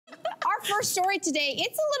our first story today,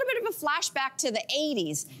 it's a little bit of a flashback to the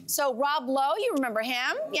 80s. So Rob Lowe, you remember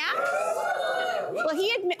him? Yeah? Well,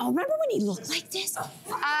 remember when he looked like this?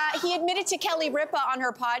 He admitted to Kelly Ripa on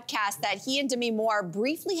her podcast that he and Demi Moore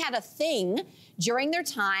briefly had a thing during their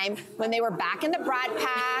time when they were back in the Brat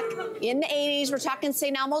Pack in the 80s. We're talking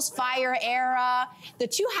St. Elmo's Fire era. The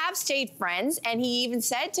two have stayed friends, and he even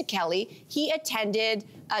said to Kelly he attended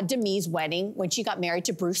Demi's wedding when she got married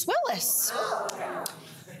to Bruce Willis.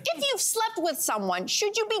 If you've slept with someone,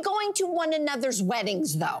 should you be going to one another's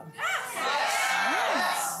weddings, though?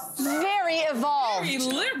 Very evolved. Very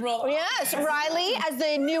liberal. Yes, Riley, as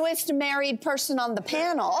the newest married person on the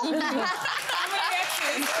panel. How many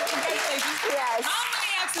exes? Congratulations. Yes. How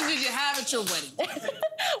many exes did you have at your wedding?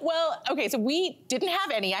 Well, okay, so we didn't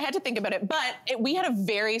have any. I had to think about it, but we had a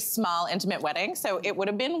very small, intimate wedding, so it would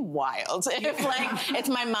have been wild if, like, it's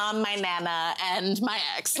my mom, my nana, and my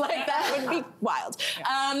ex. Like, that would be wild.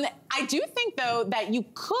 I do think, though, that you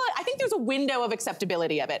could, I think there's a window of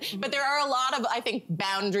acceptability of it, but there are a lot of, I think,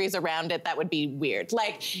 boundaries around it that would be weird.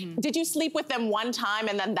 Like, did you sleep with them one time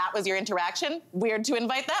and then that was your interaction? Weird to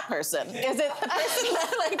invite that person. Is it the person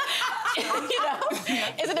that, like, you know,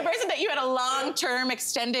 is it the person that you had a long-term,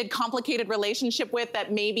 extended, complicated relationship with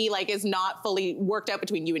that maybe, like, is not fully worked out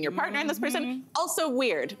between you and your partner and this person? Also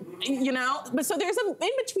weird, you know? But so there's an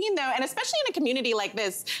in-between, though, and especially in a community like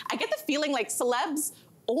this, I get the feeling like celebs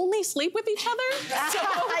only sleep with each other. So,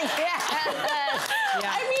 I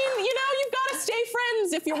mean, you know, you've got to stay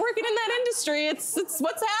friends if you're working in that industry. It's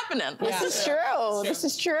what's happening. This is true. This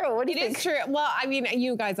is true. What do you think? It is true. Well, I mean,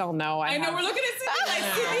 you guys all know. I know, we're looking at Cynthia.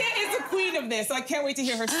 Like, Cynthia is the queen of this, so I can't wait to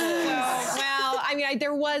hear her story. Well, I mean,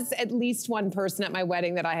 there was at least one person at my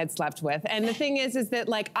wedding that I had slept with. And the thing is that,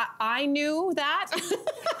 like, I knew that.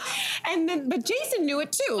 But Jason knew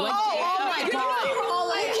it too. Like, oh my God. We were all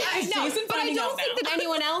like, no, Jason but I don't think that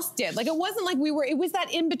anyone else did. Like, it wasn't like it was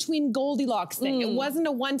that in-between Goldilocks thing. It wasn't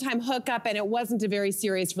a one-time hookup, and it wasn't a very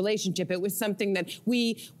serious relationship. It was something that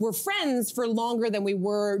we were friends for longer than we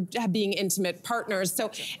were being intimate partners.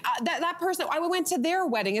 So that person, I went to their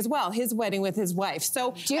wedding as well, his wedding with his wife.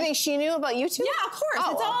 So do you think she knew about you two? Yeah, of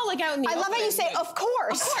course. It's all like out in the open. I love how you say, of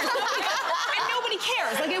course. Of course. And nobody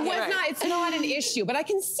cares. Like, it was not, it's not an issue. But I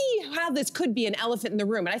can see how this could be an elephant in the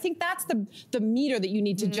room. And I think that's the meter that you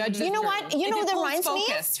need to judge this. You know what? You know what that reminds me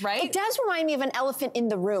of? Right? It does remind me of an elephant in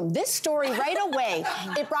the room. This story right away,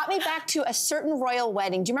 it brought me back to a certain royal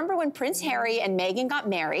wedding. Do you remember when Prince Harry and Meghan got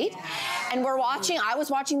married? And I was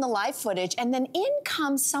watching the live footage, and then in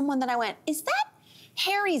comes someone that I went, is that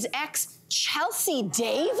Harry's ex, Chelsea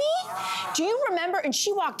Davy? Do you remember? And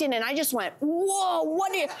she walked in and I just went, whoa,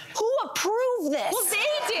 who approved this? Well, they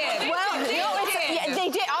did. They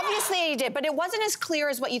did. Obviously they did, but it wasn't as clear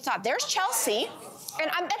as what you thought. There's Chelsea. And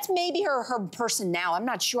that's maybe her person now, I'm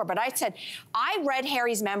not sure. But I said, I read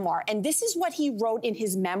Harry's memoir, and this is what he wrote in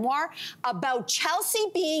his memoir about Chelsea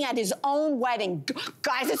being at his own wedding.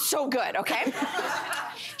 Guys, it's so good, okay?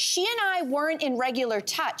 She and I weren't in regular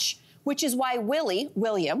touch, which is why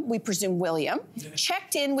William, we presume William,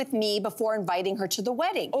 checked in with me before inviting her to the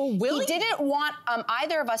wedding. Oh, Willie? He didn't want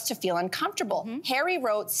either of us to feel uncomfortable. Harry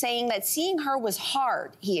wrote saying that seeing her was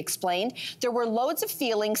hard, he explained. There were loads of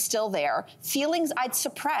feelings still there, feelings I'd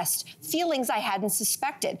suppressed, feelings I hadn't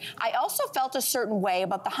suspected. I also felt a certain way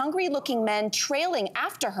about the hungry-looking men trailing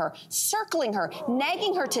after her, circling her,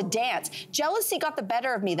 nagging her to dance. Jealousy got the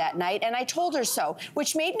better of me that night, and I told her so,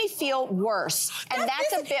 which made me feel worse. And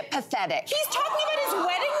that's a bit pathetic. He's talking about his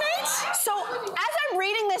wedding night? So as I'm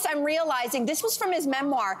reading this, I'm realizing this was from his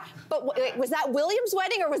memoir, but was that William's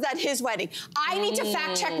wedding or was that his wedding? I need to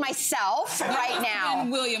fact check myself right now.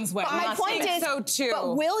 And William's wedding. But my point is, so too.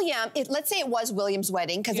 But William, let's say it was William's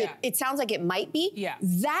wedding, because it sounds like it might be. Yeah.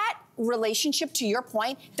 That relationship, to your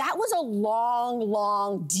point, that was a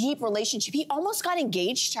long, deep relationship. He almost got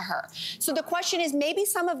engaged to her. So the question is, maybe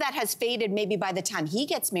some of that has faded maybe by the time he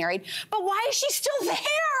gets married, but why is she still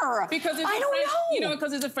there? Because it's I don't know. You know,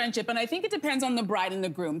 because it's a friendship, and I think it depends on the bride and the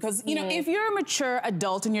groom. Because, you know, if you're a mature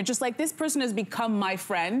adult and you're just like, this person has become my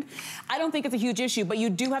friend, I don't think it's a huge issue, but you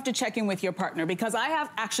do have to check in with your partner. Because I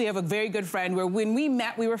actually have a very good friend where when we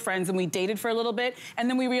met, we were friends and we dated for a little bit, and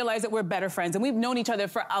then we realized that we're better friends, and we've known each other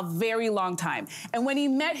for a very long time. And when he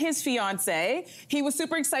met his fiance, he was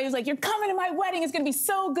super excited. He was like, you're coming to my wedding, it's gonna be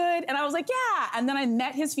so good. And I was like, yeah. And then I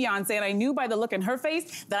met his fiance, and I knew by the look in her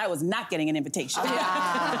face that I was not getting an invitation.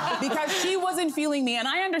 Because she wasn't feeling me, and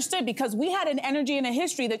I understood, because we had an energy and a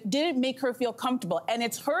history that didn't make her feel comfortable. And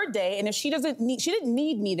it's her day, and if she didn't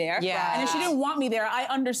need me there, and if she didn't want me there, I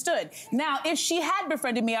understood. Now, if she had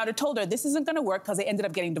befriended me, I would have told her this isn't gonna work, because they ended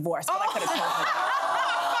up getting divorced. But I could have told her.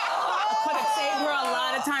 I could have saved her a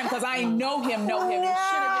lot of time. time because I know him. You should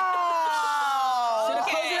have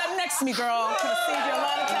closed it up next to me, girl. Could have saved you a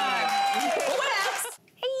lot of time. But what else?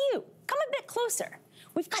 Hey, you, come a bit closer.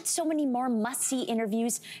 We've got so many more must-see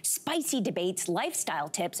interviews, spicy debates, lifestyle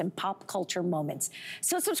tips, and pop culture moments.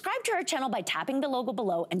 So subscribe to our channel by tapping the logo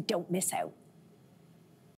below and don't miss out.